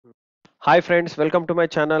Hi friends, welcome to my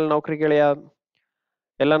channel ನೌಕರಿ ಗೆಳೆಯ.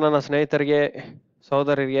 ಎಲ್ಲ ನನ್ನ ಸ್ನೇಹಿತರಿಗೆ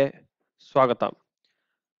ಸಹೋದರರಿಗೆ ಸ್ವಾಗತ.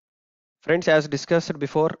 ಫ್ರೆಂಡ್ಸ್, ಆಸ್ ಡಿಸ್ಕಸ್ಡ್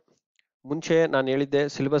ಬಿಫೋರ್, ಮುಂಚೆ ನಾನು ಹೇಳಿದ್ದೆ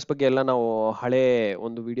ಸಿಲೆಬಸ್ ಬಗ್ಗೆ ಎಲ್ಲ ನಾವು ಹಳೆ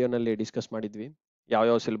ಒಂದು ವಿಡಿಯೋನಲ್ಲಿ ಡಿಸ್ಕಸ್ ಮಾಡಿದ್ವಿ.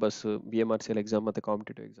 ಯಾವ ಸಿಲೆಬಸ್ BMRCL ಎಕ್ಸಾಮ್ ಮತ್ತೆ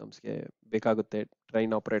ಕಾಂಪಿಟೇಟಿವ್ ಎಕ್ಸಾಮ್ಸ್ಗೆ ಬೇಕಾಗುತ್ತೆ,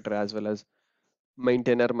 train operator as well as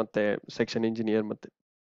maintainer ಮತ್ತೆ ಸೆಕ್ಷನ್ ಇಂಜಿನಿಯರ್ ಮತ್ತೆ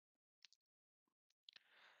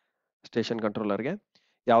ಸ್ಟೇಷನ್ ಕಂಟ್ರೋಲರ್ಗೆ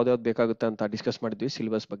ಯಾವ್ದಾವ್ದು ಬೇಕಾಗುತ್ತೆ ಅಂತ ಡಿಸ್ಕಸ್ ಮಾಡಿದ್ವಿ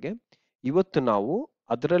ಸಿಲೆಬಸ್ ಬಗ್ಗೆ. ಇವತ್ತು ನಾವು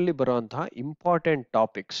ಅದರಲ್ಲಿ ಬರುವಂತಹ ಇಂಪಾರ್ಟೆಂಟ್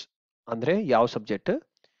ಟಾಪಿಕ್ಸ್ ಅಂದ್ರೆ ಯಾವ ಸಬ್ಜೆಕ್ಟ್,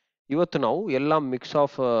 ಇವತ್ತು ನಾವು ಎಲ್ಲ ಮಿಕ್ಸ್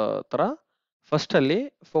ಆಫ್ ತರ ಫಸ್ಟ್ ಅಲ್ಲಿ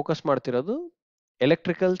ಫೋಕಸ್ ಮಾಡ್ತಿರೋದು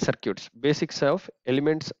electrical circuits, basics of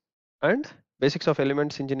elements and basics of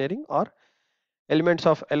elements engineering or elements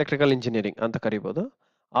of electrical engineering ಅಂತ ಕರಿಬಹುದು.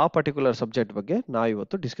 ಆ ಪರ್ಟಿಕ್ಯುಲರ್ ಸಬ್ಜೆಕ್ಟ್ ಬಗ್ಗೆ ನಾವು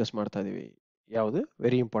ಇವತ್ತು ಡಿಸ್ಕಸ್ ಮಾಡ್ತಾ ಇದೀವಿ. ಯಾವುದು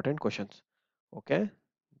very important questions. Okay,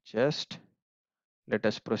 just let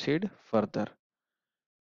us proceed further.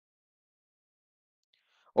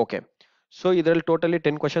 Okay, so ಇದರಲ್ಲಿ ಟೋಟಲಿ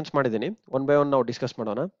 10 ಕ್ವಶನ್ಸ್ ಮಾಡಿದ್ದೀನಿ. ಒನ್ ಬೈ ಒನ್ ನಾವು ಡಿಸ್ಕಸ್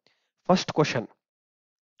ಮಾಡೋಣ. ಫಸ್ಟ್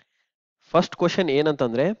ಕ್ವಶನ್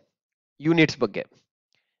ಏನಂತಂದ್ರೆ ಯೂನಿಟ್ಸ್ ಬಗ್ಗೆ.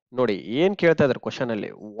 ನೋಡಿ ಏನ್ ಕೇಳ್ತಾ ಇದಾರೆ ಕ್ವಶನ್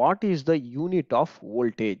ಅಲ್ಲಿ, what is the unit of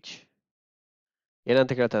voltage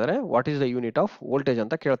ಏನಂತ ಕೇಳ್ತಾ ಇದಾರೆ. What is the unit of voltage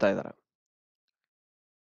ಅಂತ ಕೇಳ್ತಾ ಇದಾರೆ.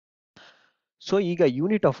 ಸೊ ಈಗ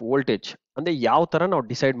ಯೂನಿಟ್ ಆಫ್ ವೋಲ್ಟೇಜ್ ಅಂದ್ರೆ ಯಾವ ತರ ನಾವು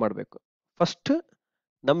ಡಿಸೈಡ್ ಮಾಡಬೇಕು. ಫಸ್ಟ್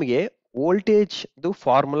ನಮಗೆ ವೋಲ್ಟೇಜ್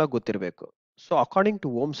ಫಾರ್ಮುಲಾ ಗೊತ್ತಿರಬೇಕು. So according to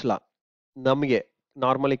Ohm's law ನಮಗೆ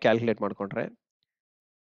ನಾರ್ಮಲಿ ಕ್ಯಾಲ್ಕುಲೇಟ್ ಮಾಡ್ಕೊಂಡ್ರೆ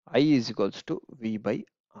I is equals to V by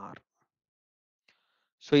R.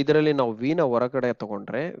 So ಇದರಲ್ಲಿ ನಾವು V ನ ಹೊರಗಡೆ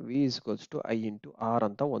ತಗೊಂಡ್ರೆ V is equals to I into R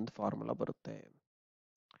ಅಂತ ಒಂದು ಫಾರ್ಮುಲಾ ಬರುತ್ತೆ.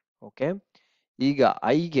 ಓಕೆ, ಈಗ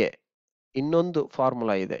I ಗೆ ಇನ್ನೊಂದು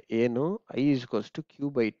ಫಾರ್ಮುಲಾ ಇದೆ, ಏನು I is equals to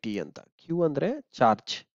Q by T ಅಂತ. Q ಅಂದ್ರೆ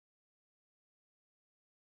ಚಾರ್ಜ್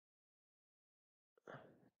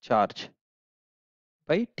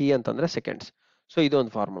ಬೈ T ಅಂತಂದ್ರೆ ಸೆಕೆಂಡ್ಸ್. ಸೊ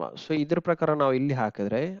ಇದೊಂದು ಫಾರ್ಮುಲಾ. ಸೊ ಇದ್ರ ಪ್ರಕಾರ ನಾವು ಇಲ್ಲಿ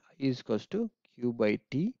ಹಾಕಿದ್ರೆ I is equals to Q by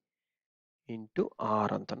T into R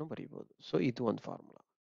ಅಂತಾನು ಬರೀಬಹುದು. ಸೊ ಇದು ಒಂದು ಫಾರ್ಮುಲಾ.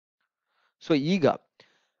 ಸೊ ಈಗ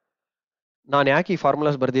ನಾನು ಯಾಕೆ ಈ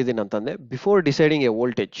ಫಾರ್ಮುಲಾಸ್ ಬರ್ದಿದ್ದೀನಿ ಅಂತಂದ್ರೆ, before deciding A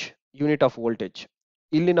voltage, unit of voltage,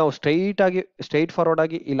 ಇಲ್ಲಿ ನಾವು ಸ್ಟ್ರೈಟ್ ಫಾರ್ವರ್ಡ್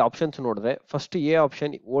ಆಗಿ ಇಲ್ಲಿ ಆಪ್ಷನ್ಸ್ ನೋಡಿದ್ರೆ ಫಸ್ಟ್ ಎ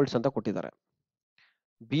ಆಪ್ಷನ್ ವೋಲ್ಟ್ಸ್ ಅಂತ ಕೊಟ್ಟಿದ್ದಾರೆ.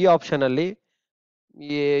 ಬಿ ಆಪ್ಷನ್ ಅಲ್ಲಿ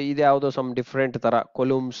ಇದ್ಯಾವುದೋ ಸಮ್ ಡಿಫ್ರೆಂಟ್ ತರ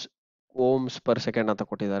ಕೊಲೂಮ್ಸ್ ಓಮ್ಸ್ ಪರ್ ಸೆಕೆಂಡ್ ಅಂತ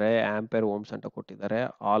ಕೊಟ್ಟಿದ್ದಾರೆ, ಆಂಪೇರ್ ಓಮ್ಸ್ ಅಂತ ಕೊಟ್ಟಿದ್ದಾರೆ,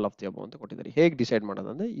 ಆಲ್ ಆಫ್ ದಿ ಅಬೌವ್ ಅಂತ ಕೊಟ್ಟಿದ್ದಾರೆ. ಹೇಗೆ ಡಿಸೈಡ್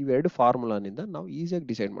ಮಾಡೋದಂದ್ರೆ ಇವೆರಡು ಫಾರ್ಮುಲಾನಿಂದ ನಾವು ಈಸಿಯಾಗಿ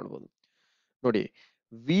ಡಿಸೈಡ್ ಮಾಡ್ಬೋದು. ನೋಡಿ,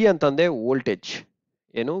 ವಿ ಅಂತಂದ್ರೆ ವೋಲ್ಟೇಜ್,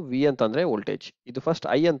 ಏನು ವಿ ಅಂತಂದ್ರೆ ವೋಲ್ಟೇಜ್. ಇದು ಫಸ್ಟ್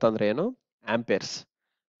ಐ ಅಂತಂದ್ರೆ ಏನು ಆಂಪೇರ್ಸ್,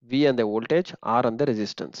 ವಿ ಅಂದ್ರೆ ವೋಲ್ಟೇಜ್, ಆರ್ ಅಂದ್ರೆ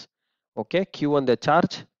ರೆಸಿಸ್ಟೆನ್ಸ್. ಓಕೆ, ಕ್ಯೂ ಅಂದ್ರೆ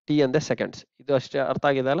ಚಾರ್ಜ್, ಟಿ ಅಂದ್ರೆ ಸೆಕೆಂಡ್ಸ್. ಇದು ಅಷ್ಟೇ ಅರ್ಥ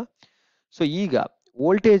ಆಗಿದೆ ಅಲ್ಲ. ಸೊ ಈಗ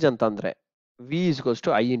ವೋಲ್ಟೇಜ್ ಅಂತಂದ್ರೆ V is goes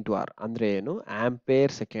to I into R ಅಂದ್ರೆ ಏನು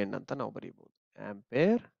ಆಂಪೇರ್ ಸೆಕೆಂಡ್ ಅಂತ ನಾವು ಬರೀಬಹುದು.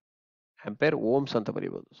 ಆಂಪೇರ್ ಓಮ್ಸ್ ಅಂತ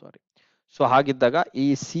ಬರೀಬಹುದು, ಸಾರಿ. ಸೊ ಹಾಗಿದ್ದಾಗ ಈ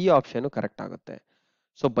ಸಿ ಆಪ್ಷನ್ ಕರೆಕ್ಟ್ ಆಗುತ್ತೆ.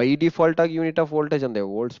 ಸೊ ಬೈ ಡಿಫಾಲ್ಟ್ ಆಗಿ ಯೂನಿಟ್ ಆಫ್ ವೋಲ್ಟೇಜ್ ಅಂದ್ರೆ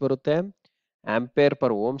ವೋಲ್ಟ್ಸ್ ಬರುತ್ತೆ, ಆಂಪೇರ್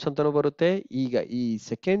ಪರ್ ಓಮ್ಸ್ ಅಂತಾನು ಬರುತ್ತೆ. ಈಗ ಈ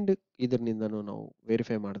ಸೆಕೆಂಡ್ ಇದರಿಂದ ನಾವು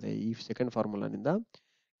ವೆರಿಫೈ ಮಾಡಿದೆ, ಈ ಸೆಕೆಂಡ್ ಫಾರ್ಮುಲಾನಿಂದ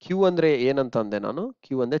ಕ್ಯೂ ಅಂದ್ರೆ ಏನಂತ ಅಂದೆ ನಾನು,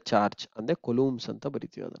 ಕ್ಯೂ ಅಂದ್ರೆ ಚಾರ್ಜ್ ಅಂದ್ರೆ ಕೊಲೂಮ್ಸ್ ಅಂತ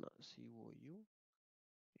ಬರಿತೀವಿ ಅದನ್ನ,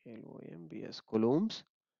 COULOMBS ಕೊಲೂಮ್ಸ್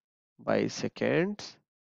by seconds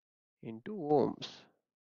into Ohm's.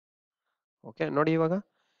 Okay, ನೋಡಿ ಇವಾಗ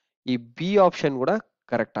ಈ ಬಿ ಆಪ್ಷನ್ ಕೂಡ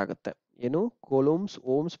ಕರೆಕ್ಟ್ ಆಗುತ್ತೆ, ಏನು ಕೊಲೂಮ್ಸ್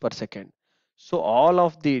Ohm's per second. So all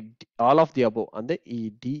of the above ಅಂದ್ರೆ ಈ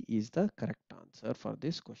D is the correct answer for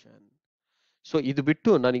this question. So ಇದು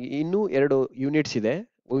ಬಿಟ್ಟು ನನಗೆ ಇನ್ನೂ ಎರಡು ಯೂನಿಟ್ಸ್ ಇದೆ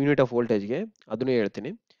ಯೂನಿಟ್ ಆಫ್ ವೋಲ್ಟೇಜ್ಗೆ, ಅದನ್ನು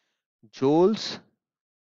ಹೇಳ್ತೀನಿ. ಜೋಲ್ಸ್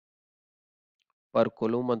ಪರ್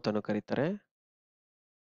ಕೊಲೂಮ್ ಅಂತಾನು ಕರೀತಾರೆ,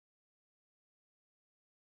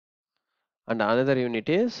 and another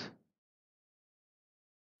unit is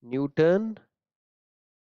Newton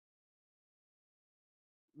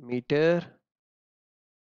metre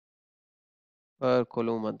per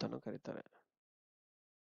coulomb ಅಂತಾನು ಕರೀತಾರೆ.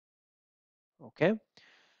 ಓಕೆ,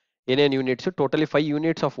 ಏನೇನು units, totally 5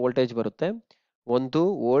 units of voltage ಬರುತ್ತೆ. ಒಂದು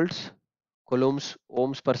volts, ಕೊಲೂಮ್ಸ್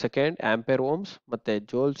Ohm's per second, ampere Ohm's, ಮತ್ತೆ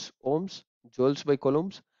joules by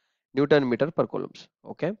ಕೊಲೂಮ್ಸ್, Newton metre per ಕೊಲೂಮ್ಸ್.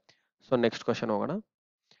 Okay, so next question ಹೋಗೋಣ.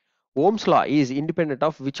 Ohm's law is independent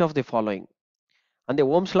of which of the following ಅಂದ್ರೆ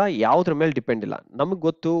Ohm's law ಯಾವ್ದ್ರ ಮೇಲೆ depend ಇಲ್ಲ. ನಮಗ್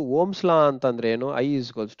ಗೊತ್ತು ಓಮ್ಸ್ ಲಾ ಅಂತಂದ್ರೆ ಏನು, I is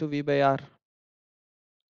equals to V by R.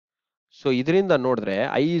 So ಇದರಿಂದ ನೋಡಿದ್ರೆ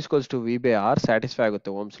I is equals to V by R satisfy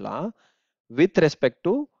ಆಗುತ್ತೆ Ohm's law with respect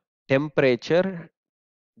to temperature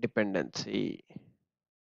dependency.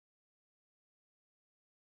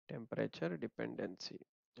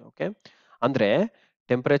 Okay, ಅಂದ್ರೆ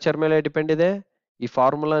ಟೆಂಪರೇಚರ್ ಮೇಲೆ ಡಿಪೆಂಡ್ ಇದೆ. ಈ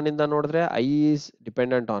ಫಾರ್ಮುಲಾನಿಂದ ನೋಡಿದ್ರೆ I is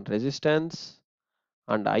dependent on resistance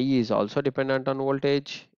and I is also dependent on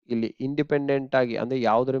voltage. ಇಲ್ಲಿ independent ಆಗಿ ಅಂದ್ರೆ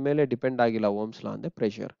ಯಾವ್ದ್ರ ಮೇಲೆ ಡಿಪೆಂಡ್ ಆಗಿಲ್ಲ ಓಮ್ಸ್ ಲಾ ಅಂದ್ರೆ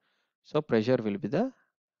pressure. So pressure will be the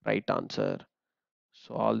right answer.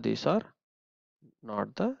 So all these are not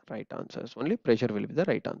the right answers. Only pressure will be the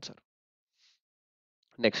right answer.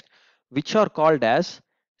 Next, which are called as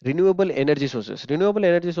renewable energy sources. Renewable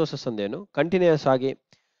energy sources ಅಂದೇನು continuous ಆಗಿ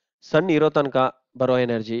ಸನ್ ಇರೋ ತನಕ ಬರೋ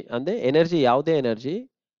energy ಅಂದ್ರೆ energy ಯಾವುದೇ energy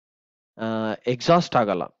exhaust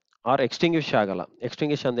ಆಗಲ್ಲ R ಎಕ್ಸ್ಟಿಂಗ್ವಿಶ್ ಆಗಲ್ಲ.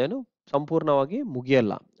 ಎಕ್ಸ್ಟಿಂಗ್ವಿಶ್ ಅಂದೇನು ಸಂಪೂರ್ಣವಾಗಿ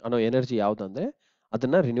ಮುಗಿಯಲ್ಲ ಅನ್ನೋ ಎನರ್ಜಿ ಯಾವ್ದಂದ್ರೆ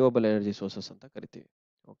ಅದನ್ನ ರಿನ್ಯೂವಬಲ್ ಎನರ್ಜಿ ಸೋರ್ಸಸ್ ಅಂತ ಕರಿತೀವಿ.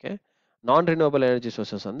 ಓಕೆ, ನಾನ್ ರಿನ್ಯೂವಬಲ್ ಎನರ್ಜಿ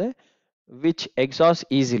ಸೋರ್ಸಸ್ ಅಂದ್ರೆ which exhaust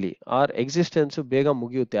easily R existence ಬೇಗ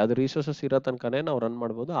ಮುಗಿಯುತ್ತೆ, ಅದು ರಿಸೋರ್ಸಸ್ ಇರೋ ತನಕನೇ ನಾವು ರನ್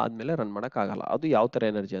ಮಾಡ್ಬೋದು, ಆದ್ಮೇಲೆ ರನ್ ಮಾಡಕ್ ಆಗಲ್ಲ. ಅದು ಯಾವ ತರ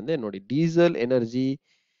ಎನರ್ಜಿ ಅಂದ್ರೆ ನೋಡಿ, ಡೀಸೆಲ್ ಎನರ್ಜಿ,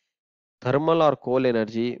 ಥರ್ಮಲ್ ಆರ್ ಕೋಲ್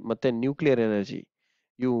ಎನರ್ಜಿ ಮತ್ತೆ ನ್ಯೂಕ್ಲಿಯರ್ ಎನರ್ಜಿ,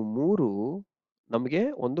 ಇವು ಮೂರು ನಮಗೆ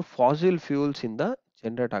ಒಂದು ಫಾಸಿಲ್ ಫ್ಯೂಲ್ಸ್ ಇಂದ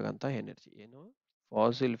ಜನರೇಟ್ ಆಗಂತ ಎನರ್ಜಿ. ಏನು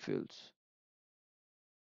ಫಾಸಿಲ್ ಫ್ಯೂಲ್ಸ್?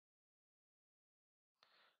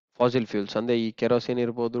 ಫಾಸಿಲ್ ಫ್ಯೂಲ್ಸ್ ಅಂದ್ರೆ ಈ ಕೆರೋಸಿನ್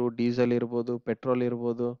ಇರ್ಬೋದು, ಡೀಸೆಲ್ ಇರ್ಬೋದು, ಪೆಟ್ರೋಲ್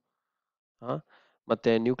ಇರ್ಬೋದು,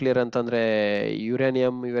 ಮತ್ತೆ ನ್ಯೂಕ್ಲಿಯರ್ ಅಂತಂದ್ರೆ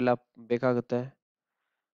ಯುರೇನಿಯಂ ಇವೆಲ್ಲ ಬೇಕಾಗುತ್ತೆ.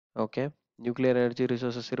 ಓಕೆ, ನ್ಯೂಕ್ಲಿಯರ್ ಎನರ್ಜಿ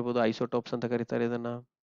ರಿಸೋರ್ಸಸ್ ಇರ್ಬೋದು, ಐಸೋಟೋಪ್ಸ್ ಅಂತ ಕರೀತಾರೆ ಇದನ್ನ.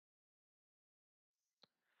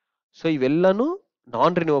 ಸೊ ಇವೆಲ್ಲನೂ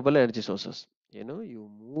ನಾನ್ ರಿನ್ಯೂವಬಲ್ ಎನರ್ಜಿ ಸೋರ್ಸಸ್. ಏನು ಇವು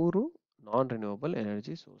ಮೂರು ನಾನ್ renewable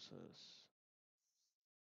energy sources.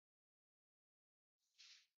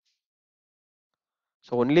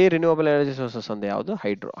 So only renewable energy sources ಅಂದ್ರೆ ಯಾವುದು?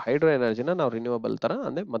 ಹೈಡ್ರೋ ಎನರ್ಜಿನ ನಾವು ರಿನ್ಯೂವಬಲ್ ತರ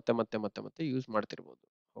ಅಂದ್ರೆ ಮತ್ತೆ ಮತ್ತೆ ಮತ್ತೆ ಮತ್ತೆ use ಮಾಡ್ತಿರ್ಬೋದು.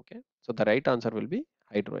 Okay, so the right answer will be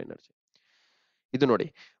hydro energy. ಇದು ನೋಡಿ,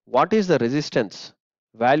 what is the resistance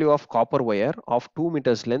value of copper wire of 2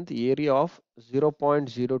 meters length, area of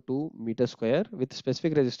 0.02 meter square with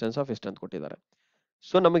specific resistance of ಎಷ್ಟು ಅಂತ ಕೊಟ್ಟಿದ್ದಾರೆ.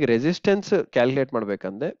 ಸೊ ನಮಗೆ ರೆಸಿಸ್ಟೆನ್ಸ್ ಕ್ಯಾಲ್ಕುಲೇಟ್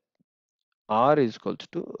ಮಾಡ್ಬೇಕಂದ್ರೆ R is equals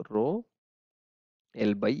to rho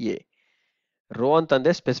L by A. Rho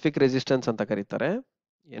ಅಂತಂದ್ರೆ specific resistance ಅಂತ ಕರೀತಾರೆ.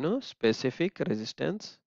 ಏನು specific resistance,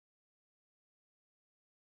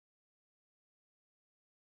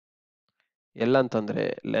 L ಅಂತಂದ್ರೆ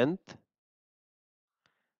ಲೆಂತ್,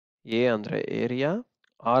 ಎ ಅಂದ್ರೆ ಏರಿಯಾ,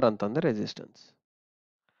 ಆರ್ ಅಂತಂದ್ರೆ ರೆಸಿಸ್ಟೆನ್ಸ್.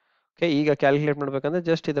 ಓಕೆ, ಈಗ ಕ್ಯಾಲ್ಕುಲೇಟ್ ಮಾಡ್ಬೇಕಂದ್ರೆ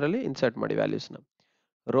ಜಸ್ಟ್ ಇದರಲ್ಲಿ ಇನ್ಸರ್ಟ್ ಮಾಡಿ ವ್ಯಾಲ್ಯೂಸ್ನ.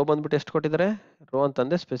 ರೋ ಬಂದ್ಬಿಟ್ಟು ಎಷ್ಟು ಕೊಟ್ಟಿದ್ದಾರೆ? ರೋ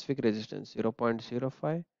ಅಂತಂದ್ರೆ ಸ್ಪೆಸಿಫಿಕ್ ರೆಸಿಸ್ಟೆನ್ಸ್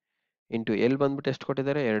 0.05 ಇಂಟು ಎಲ್ ಬಂದ್ಬಿಟ್ಟು ಎಷ್ಟು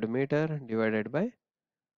ಕೊಟ್ಟಿದ್ದಾರೆ? 2 ಮೀಟರ್ ಡಿವೈಡೆಡ್ ಬೈ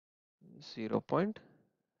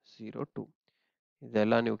 0.02.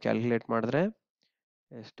 ಇದೆಲ್ಲ ನೀವು ಕ್ಯಾಲ್ಕುಲೇಟ್ ಮಾಡಿದ್ರೆ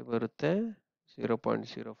ಎಷ್ಟು ಬರುತ್ತೆ?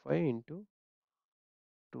 0.05 ಇಂಟು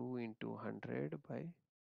 2 ಇಂಟು 100 ಬೈ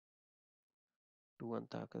 2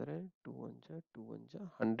 ಅಂತ ಹಾಕಿದ್ರೆ 2 1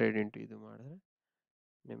 100 ಇಂಟು ಇದು ಮಾಡಿದ್ರೆ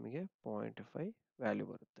ನಿಮಗೆ 0.5 ವ್ಯಾಲ್ಯೂ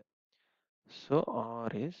ಬರುತ್ತೆ. So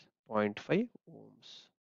R is 0.5 Ohm's.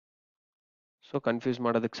 So confuse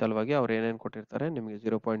ಮಾಡೋದಕ್ಕೆ ಸಲುವಾಗಿ ಅವ್ರು ಏನೇನು ಕೊಟ್ಟಿರ್ತಾರೆ ನಿಮಗೆ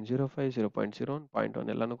 0.05 0.01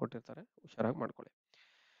 0.1 ಎಲ್ಲಾನು ಕೊಟ್ಟಿರ್ತಾರೆ, ಹುಷಾರಾಗಿ ಮಾಡ್ಕೊಳ್ಳಿ.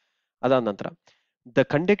 ಅದಾದ ನಂತರ the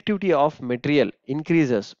conductivity of material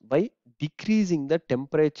increases by decreasing the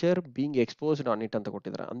temperature being exposed on it ಅಂತ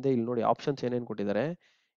ಕೊಟ್ಟಿದ್ದಾರೆ. ಅಂದ್ರೆ ಇಲ್ಲಿ ನೋಡಿ ಆಪ್ಷನ್ಸ್ ಏನೇನು ಕೊಟ್ಟಿದ್ದಾರೆ,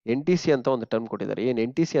 ಎನ್ ಟಿ ಸಿ ಅಂತ ಒಂದು ಟರ್ಮ್ ಕೊಟ್ಟಿದ್ದಾರೆ. ಏನ್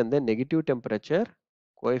ಎನ್ ಟಿ ಸಿ ಅಂದ್ರೆ negative temperature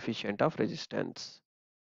coefficient of resistance.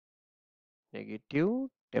 Negative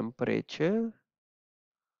temperature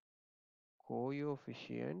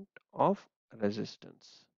coefficient of resistance.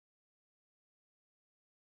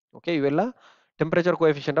 Okay, ಇವೆಲ್ಲ temperature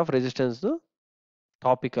coefficient of resistance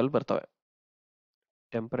topic ಅಲ್ಲಿ ಬರ್ತವೆ.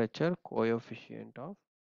 Temperature coefficient of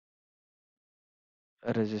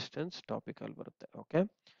resistance topic ಅಲ್ಲಿ ಬರುತ್ತೆ. ಓಕೆ,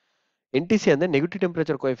 ಎನ್ ಟಿ ಸಿ ಅಂದ್ರೆ negative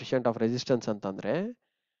temperature coefficient of resistance ಅಂತಂದ್ರೆ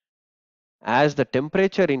as the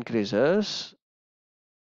temperature increases,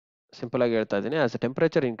 simple ಆಗಿ ಹೇಳ್ತಾ ಇದ್ದೀನಿ, as the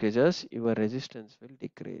temperature increases your resistance will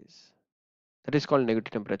decrease. That is called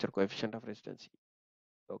negative temperature coefficient of resistance.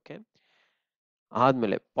 Okay,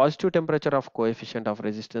 ಆದ್ಮೇಲೆ positive temperature of coefficient of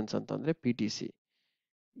resistance ಅಂತಂದ್ರೆ P T C.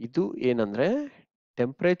 ಇದು ಏನಂದ್ರೆ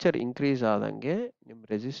temperature increase ಆದಂಗೆ ನಿಮ್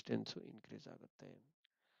resistance increase ಆಗುತ್ತೆ.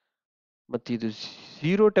 ಮತ್ತೆ ಇದು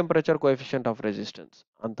zero temperature coefficient of resistance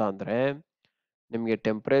ಅಂತ ಅಂದ್ರೆ ನಿಮ್ಗೆ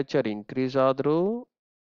ಟೆಂಪರೇಚರ್ ಇನ್ಕ್ರೀಸ್ ಆದ್ರೂ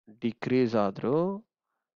ಡಿಕ್ರೀಸ್ ಆದ್ರೂ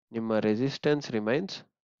ನಿಮ್ಮ ರೆಸಿಸ್ಟೆನ್ಸ್ ರಿಮೈನ್ಸ್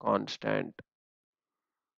ಕಾನ್ಸ್ಟೆಂಟ್,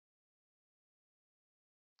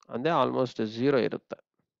 ಅಂದ್ರೆ ಆಲ್ಮೋಸ್ಟ್ ಝೀರೋ ಇರುತ್ತೆ.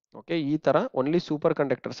 ಓಕೆ, ಈ ತರ ಓನ್ಲಿ ಸೂಪರ್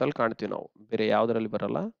ಕಂಡಕ್ಟರ್ಸ್ ಅಲ್ಲಿ ಕಾಣ್ತೀವಿ ನಾವು, ಬೇರೆ ಯಾವ್ದ್ರಲ್ಲಿ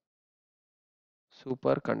ಬರಲ್ಲ.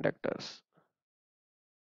 Super conductors.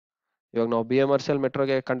 ಇವಾಗ ನಾವು BMRCL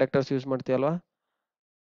ಮೆಟ್ರೋಗೆ ಕಂಡಕ್ಟರ್ಸ್ ಯೂಸ್ ಮಾಡ್ತೀವಲ್ವಾ,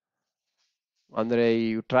 ಅಂದ್ರೆ ಈ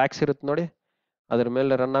ಟ್ರ್ಯಾಕ್ಸ್ ಇರುತ್ತೆ ನೋಡಿ, ಅದ್ರ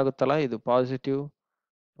ಮೇಲೆ ರನ್ ಆಗುತ್ತಲ್ಲ, ಇದು ಪಾಸಿಟಿವ್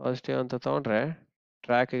ಅಂತ ತಗೊಂಡ್ರೆ,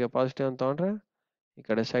 ಟ್ರ್ಯಾಕ್ಗೆ ಪಾಸಿಟಿವ್ ಅಂತ ತಗೊಂಡ್ರೆ ಈ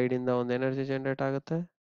ಕಡೆ ಸೈಡ್ ಇಂದ ಒಂದು ಎನರ್ಜಿ ಜನರೇಟ್ ಆಗುತ್ತೆ.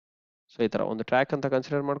 ಸೊ ಈ ತರ ಒಂದು ಟ್ರ್ಯಾಕ್ ಅಂತ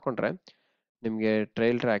ಕನ್ಸಿಡರ್ ಮಾಡ್ಕೊಂಡ್ರೆ ನಿಮ್ಗೆ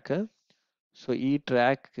ಟ್ರೈಲ್ ಟ್ರ್ಯಾಕ್. ಸೊ ಈ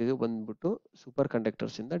ಟ್ರ್ಯಾಕ್ ಬಂದ್ಬಿಟ್ಟು ಸೂಪರ್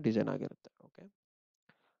ಕಂಡಕ್ಟರ್ಸ್ ಇಂದ ಡಿಸೈನ್ ಆಗಿರುತ್ತೆ. ಓಕೆ,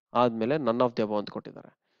 ಆದ್ಮೇಲೆ ನನ್ ಆಫ್ ದಿ ಅಬೌವ್ ಅಂತ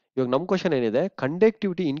ಕೊಟ್ಟಿದ್ದಾರೆ. ಇವಾಗ ನಮ್ ಕ್ವಶನ್ ಏನಿದೆ,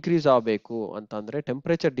 ಕಂಡಕ್ಟಿವಿಟಿ ಇನ್ಕ್ರೀಸ್ ಆಗಬೇಕು ಅಂತ ಅಂದ್ರೆ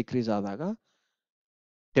ಟೆಂಪರೇಚರ್ ಡಿಕ್ರೀಸ್ ಆದಾಗ,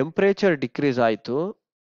 ಟೆಂಪರೇಚರ್ ಡಿಕ್ರೀಸ್ ಆಯ್ತು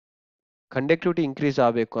ಕಂಡಕ್ಟಿವಿಟಿ ಇನ್ಕ್ರೀಸ್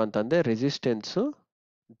ಆಗಬೇಕು ಅಂತಂದ್ರೆ ರೆಸಿಸ್ಟೆನ್ಸ್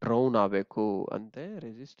ಡೌನ್ ಆಗಬೇಕು ಅಂತೆ,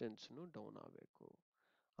 ರೆಸಿಸ್ಟೆನ್ಸ್ ಡೌನ್ ಆಗಬೇಕು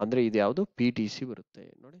ಅಂದ್ರೆ ಇದು ಯಾವುದು PTC ಬರುತ್ತೆ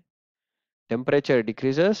ನೋಡಿ. Temperature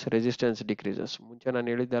decreases, resistance decreases. ಮುಂಚೆ ನಾನು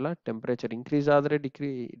ಹೇಳಿದ್ದೆಲ್ಲ ಟೆಂಪರೇಚರ್ ಇನ್ಕ್ರೀಸ್ ಆದರೆ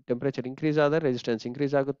ಟೆಂಪರೇಚರ್ ಇನ್ಕ್ರೀಸ್ ಆದರೆ ರೆಸಿಸ್ಟೆನ್ಸ್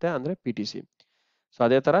ಇನ್ಕ್ರೀಸ್ ಆಗುತ್ತೆ ಅಂದ್ರೆ PTC. ಸೊ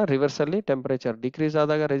ಅದೇ ತರ ರಿವರ್ಸ್ ಅಲ್ಲಿ ಟೆಂಪರೇಚರ್ ಡಿಕ್ರೀಸ್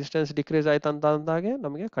ಆದಾಗ ರೆಸಿಸ್ಟೆನ್ಸ್ ಡಿಕ್ರೀಸ್ ಆಯ್ತು ಅಂತ ಅಂದಾಗೆ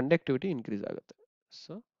ನಮಗೆ ಕಂಡಕ್ಟಿವಿಟಿ ಇನ್ಕ್ರೀಸ್ ಆಗುತ್ತೆ.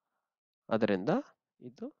 ಸೊ ಅದರಿಂದ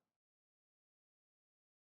ಇದು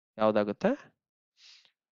ಯಾವ್ದಾಗುತ್ತೆ,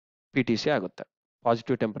 PTC ಆಗುತ್ತೆ,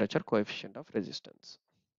 positive temperature coefficient of resistance.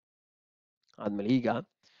 ಆದ್ಮೇಲೆ ಈಗ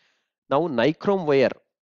ನಾವು nichrome wire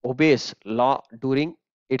obeys law during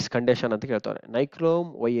it's condition ಅಂತ ಕೇಳ್ತಾರೆ. ನೈಕ್ರೋಮ್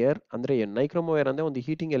ವೈರ್ ಅಂದ್ರೆ ಏನು? ನೈಕ್ರೋಮ್ ವೈರ್ ಅಂದ್ರೆ ಒಂದು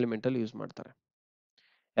ಹೀಟಿಂಗ್ ಎಲಿಮೆಂಟ್ ಅಲ್ಲಿ ಯೂಸ್ ಮಾಡ್ತಾರೆ.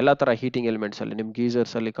 ಎಲ್ಲಾ ತರ ಹೀಟಿಂಗ್ ಎಲಿಮೆಂಟ್ಸ್ ಅಲ್ಲಿ, ನಿಮ್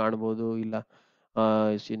ಗೀಸರ್ಸ್ ಅಲ್ಲಿ ಕಾಣಬಹುದು, ಇಲ್ಲ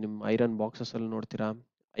ನಿಮ್ ಐರನ್ ಬಾಕ್ಸಸ್ ಅಲ್ಲಿ ನೋಡ್ತೀರಾ.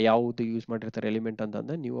 ಯಾವ್ದು ಯೂಸ್ ಮಾಡಿರ್ತಾರೆ ಎಲಿಮೆಂಟ್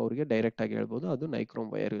ಅಂತಂದ್ರೆ ನೀವು ಅವ್ರಿಗೆ ಡೈರೆಕ್ಟ್ ಆಗಿ ಹೇಳ್ಬೋದು ಅದು ನೈಕ್ರೋಮ್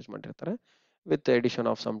ವೈರ್ ಯೂಸ್ ಮಾಡಿರ್ತಾರೆ, with edition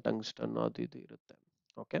of some tungsten ಅದು ಇದು ಇರುತ್ತೆ.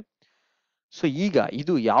 ಓಕೆ, ಸೊ ಈಗ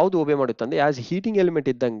ಇದು ಯಾವ್ದು ಒಬೆ ಮಾಡುತ್ತೆ ಅಂದ್ರೆ ಆಸ್ ಹೀಟಿಂಗ್ ಎಲಿಮೆಂಟ್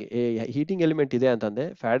ಇದ್ದಂಗೆ, ಹೀಟಿಂಗ್ ಎಲಿಮೆಂಟ್ ಇದೆ ಅಂತಂದ್ರೆ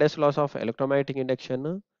Faraday's loss of electromagnetic induction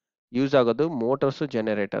use ಆಗೋದು motors,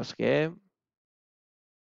 ಜನರೇಟರ್ಸ್ಗೆ.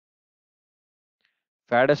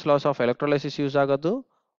 Faraday's loss of electrolysis use ಆಗೋದು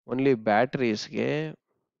ಓನ್ಲಿ ಬ್ಯಾಟರೀಸ್ಗೆ.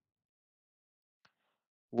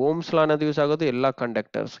 ಓಮ್ಸ್ ಲಾ ಅನ್ನೋದು ಯೂಸ್ ಆಗೋದು ಎಲ್ಲ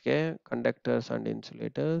ಕಂಡಕ್ಟರ್ಸ್ಗೆ, ಕಂಡಕ್ಟರ್ಸ್ ಅಂಡ್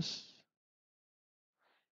ಇನ್ಸುಲೇಟರ್ಸ್.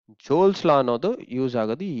 ಜೋಲ್ಸ್ ಲಾ ಅನ್ನೋದು ಯೂಸ್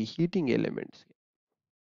ಆಗೋದು ಈ ಹೀಟಿಂಗ್ ಎಲಿಮೆಂಟ್ಸ್ಗೆ.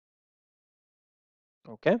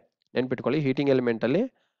 ಓಕೆ, ನೆನ್ಪಿಟ್ಕೊಳ್ಳಿ, ಹೀಟಿಂಗ್ ಎಲಿಮೆಂಟ್ ಅಲ್ಲಿ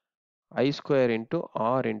I² into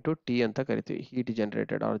R into T ಅಂತ ಕರಿತೀವಿ. Heat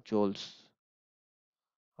generated R joules.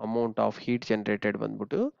 Amount of heat generated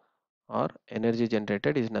ಬಂದ್ಬಿಟ್ಟು R energy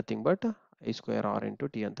generated is nothing but I² R into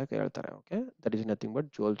T ಅಂತ ಹೇಳ್ತಾರೆ. Okay, that is nothing but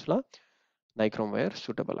joules law. Nichrome wire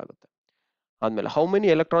suitable ಆಗುತ್ತೆ. ಆದ್ಮೇಲೆ how many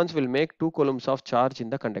electrons will make 2 coulombs of charge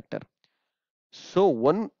in the conductor. So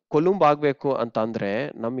 1 coulomb ಆಗಬೇಕು ಅಂತ ಅಂದ್ರೆ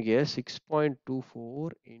ನಮಗೆ 6.24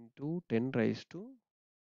 into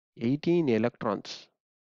 10⁻18 electrons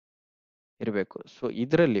ಇರಬೇಕು. So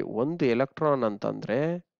ಇದರಲ್ಲಿ ಒಂದು ಎಲೆಕ್ಟ್ರಾನ್ ಅಂತಂದ್ರೆ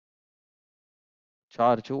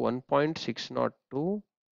ಚಾರ್ಜ್ 1.602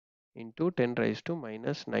 ಇಂಟು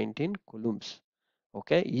 10⁻⁻19 coulombs.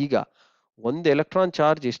 ಓಕೆ, ಈಗ ಒಂದು ಎಲೆಕ್ಟ್ರಾನ್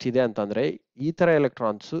ಚಾರ್ಜ್ ಎಷ್ಟಿದೆ ಅಂತಂದ್ರೆ ಈ ತರ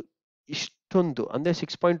ಎಲೆಕ್ಟ್ರಾನ್ಸ್ ಇಷ್ಟೊಂದು ಅಂದ್ರೆ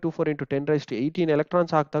 6.24 ಇಂಟು 10⁻18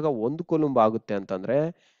 ಎಲೆಕ್ಟ್ರಾನ್ಸ್ ಹಾಕಿದಾಗ 1 coulomb ಆಗುತ್ತೆ ಅಂತಂದ್ರೆ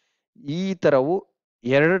ಈ ತರವು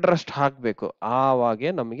 2ರಷ್ಟು ಹಾಕ್ಬೇಕು, ಆವಾಗೆ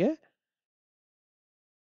ನಮಗೆ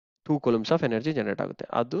 2 coulombs ಆಫ್ ಎನರ್ಜಿ ಜನರೇಟ್ ಆಗುತ್ತೆ.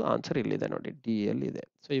 ಅದು ಆನ್ಸರ್ ಇಲ್ಲಿದೆ ನೋಡಿ, ಡಿ ಎಲ್ ಇದೆ.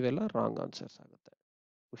 ಸೊ ಇವೆಲ್ಲ ರಾಂಗ್ ಆನ್ಸರ್ಸ್ ಆಗುತ್ತೆ,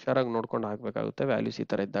 ಹುಷಾರಾಗಿ ನೋಡ್ಕೊಂಡು ಹಾಕ್ಬೇಕಾಗುತ್ತೆ ವ್ಯಾಲ್ಯೂಸ್ ಈ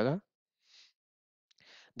ತರ ಇದ್ದಾಗ.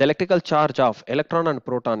 The electrical charge of electron and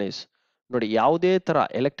proton is. ನೋಡಿ, ಯಾವುದೇ ತರ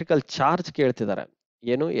ಎಲೆಕ್ಟ್ರಿಕಲ್ ಚಾರ್ಜ್ ಕೇಳ್ತಿದ್ದಾರೆ,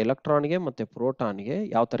 ಏನು ಎಲೆಕ್ಟ್ರಾನ್ಗೆ ಮತ್ತೆ ಪ್ರೋಟಾನ್ಗೆ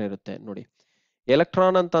ಯಾವ ತರ ಇರುತ್ತೆ ನೋಡಿ.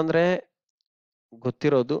 ಎಲೆಕ್ಟ್ರಾನ್ ಅಂತಂದ್ರೆ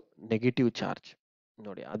ಗೊತ್ತಿರೋದು ನೆಗೆಟಿವ್ ಚಾರ್ಜ್.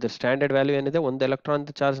 ನೋಡಿ ಅದ್ರ ಸ್ಟ್ಯಾಂಡರ್ಡ್ ವ್ಯಾಲ್ಯೂ ಏನಿದೆ, ಒಂದು ಎಲೆಕ್ಟ್ರಾನ್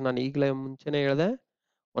ಚಾರ್ಜ್ ನಾನು ಈಗಲೇ ಮುಂಚೆನೆ ಹೇಳಿದೆ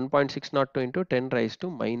 1.602 ಇಂಟು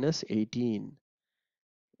 10⁻⁻18.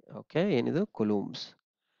 ಓಕೆ, ಏನಿದು coulombs.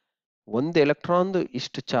 ಒಂದು ಎಲೆಕ್ಟ್ರಾನ್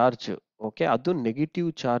ಇಷ್ಟು ಚಾರ್ಜ್, ಓಕೆ, ಅದು ನೆಗೆಟಿವ್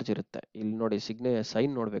ಚಾರ್ಜ್ ಇರುತ್ತೆ. ಇಲ್ಲಿ ನೋಡಿ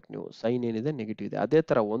ಸೈನ್ ನೋಡ್ಬೇಕು ನೀವು, ಸೈನ್ ಏನಿದೆ ನೆಗೆಟಿವ್ ಇದೆ. ಅದೇ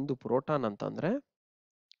ತರ ಒಂದು ಪ್ರೋಟಾನ್ ಅಂತಂದ್ರೆ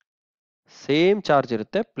ಸೇಮ್ ಚಾರ್ಜ್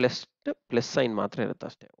ಇರುತ್ತೆ, ಪ್ಲಸ್ ಸೈನ್ ಮಾತ್ರ ಇರುತ್ತೆ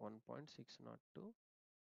ಅಷ್ಟೇ. 1.602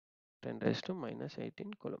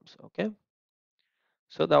 10⁻⁻18 coulombs. ಓಕೆ,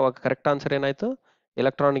 ಸೊ ಅವಾಗ ಕರೆಕ್ಟ್ ಆನ್ಸರ್ ಏನಾಯ್ತು,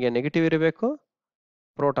 ಎಲೆಕ್ಟ್ರಾನ್ಗೆ ನೆಗೆಟಿವ್ ಇರಬೇಕು,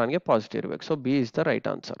 ಪ್ರೋಟಾನ್ಗೆ ಪಾಸಿಟಿವ್ ಇರಬೇಕು. So B is the right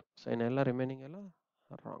answer. So ಏನೆಲ್ಲ ರಿಮೈನಿಂಗ್ ಎಲ್ಲ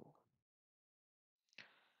wrong.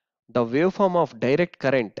 The waveform of direct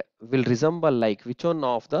current will resemble like which one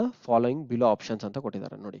of the following below options ಅಂತ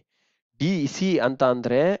ಕೊಟ್ಟಿದ್ದಾರೆ ನೋಡಿ. DC ಅಂತ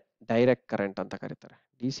ಅಂದ್ರೆ ಡೈರೆಕ್ಟ್ ಕರೆಂಟ್ ಅಂತ ಕರೀತಾರೆ.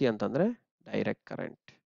 DC ಅಂತಂದ್ರೆ ಡೈರೆಕ್ಟ್ ಕರೆಂಟ್.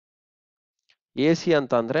 AC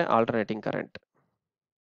ಅಂತ ಅಂದ್ರೆ ಆಲ್ಟರ್ನೇಟಿಂಗ್ ಕರೆಂಟ್.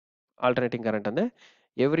 ಆಲ್ಟರ್ನೇಟಿಂಗ್ ಕರೆಂಟ್ ಅಂದ್ರೆ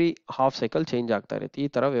ಎವ್ರಿ ಹಾಫ್ ಸೈಕಲ್ ಚೇಂಜ್ ಆಗ್ತಾ ಇರುತ್ತೆ, ಈ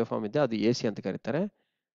ತರ ವೇವ್ ಫಾರ್ಮ್ ಇದೆ, ಅದು AC ಅಂತ ಕರೀತಾರೆ.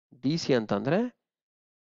 DC ಅಂತಂದ್ರೆ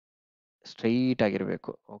ಸ್ಟ್ರೈಟ್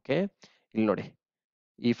ಆಗಿರ್ಬೇಕು. ಓಕೆ, ಇಲ್ಲಿ ನೋಡಿ,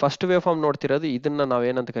 ಈ ಫಸ್ಟ್ ವೇವ್ ಫಾರ್ಮ್ ನೋಡ್ತಿರೋದು, ಇದನ್ನ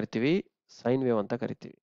ನಾವೇನಂತ ಕರಿತೀವಿ, ಸೈನ್ ವೇವ್ ಅಂತ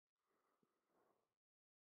ಕರಿತೀವಿ.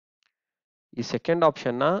 ಈ ಸೆಕೆಂಡ್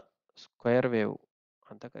ಆಪ್ಷನ್ ನ ಸ್ಕ್ವೇರ್ ವೇವ್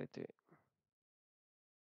ಅಂತ ಕರಿತೀವಿ.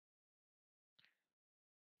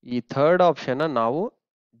 ಈ ಥರ್ಡ್ ಆಪ್ಷನ್ ನಾವು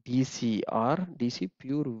ಡಿಸಿ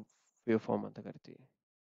ಪ್ಯೂರ್ ವೇವ್ ಫಾರ್ಮ್ ಅಂತ ಕರಿತೀವಿ.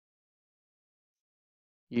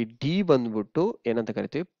 ಈ ಡಿ ಬಂದ್ಬಿಟ್ಟು ಏನಂತ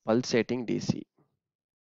ಕರಿತೀವಿ, ಪಲ್ಸೇಟಿಂಗ್ ಡಿಸಿ.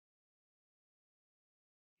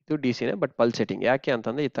 ಇದು ಡಿಸಿನೇ ಬಟ್ ಪಲ್ಸೇಟಿಂಗ್. ಯಾಕೆ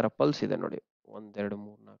ಅಂತಂದ್ರೆ ಈ ತರ ಪಲ್ಸ್ ಇದೆ ನೋಡಿ, 1 2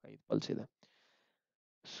 3 4 5 ಪಲ್ಸ್ ಇದೆ.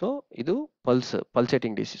 ಸೊ ಇದು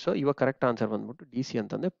ಪಲ್ಸೇಟಿಂಗ್ ಡಿಸಿ. ಸೊ ಇವಾಗ ಕರೆಕ್ಟ್ ಆನ್ಸರ್ ಬಂದ್ಬಿಟ್ಟು ಡಿಸಿ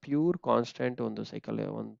ಅಂತಂದ್ರೆ ಪ್ಯೂರ್ ಕಾನ್ಸ್ಟೆಂಟ್ ಒಂದು ಸೈಕಲ್,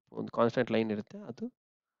 ಒಂದು ಕಾನ್ಸ್ಟೆಂಟ್ ಲೈನ್ ಇರುತ್ತೆ, ಅದು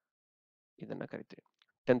ಇದನ್ನ ಕರಿತೀವಿ.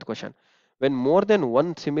 10th question, when more than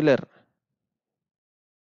one similar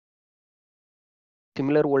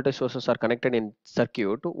voltage sources are connected in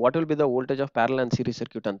circuit, what will be the voltage of parallel and series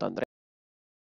circuit ಅಂತಂದ್ರೆ